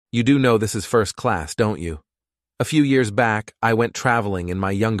You do know this is first class, don't you? A few years back, I went traveling in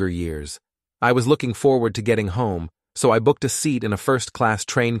my younger years. I was looking forward to getting home, so I booked a seat in a first-class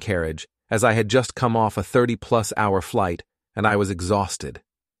train carriage, as I had just come off a 30-plus-hour flight, and I was exhausted.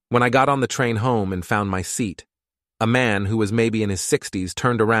 When I got on the train home and found my seat, a man who was maybe in his 60s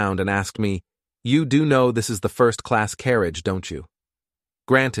turned around and asked me, "You do know this is the first-class carriage, don't you?"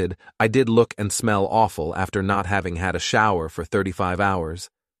 Granted, I did look and smell awful after not having had a shower for 35 hours.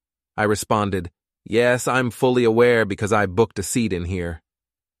 I responded, "Yes, I'm fully aware because I booked a seat in here."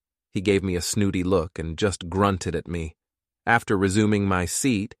 He gave me a snooty look and just grunted at me. After resuming my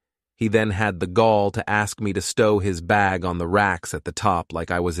seat, he then had the gall to ask me to stow his bag on the racks at the top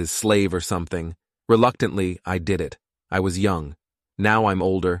like I was his slave or something. Reluctantly, I did it. I was young. Now I'm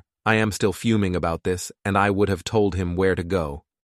older. I am still fuming about this, and I would have told him where to go.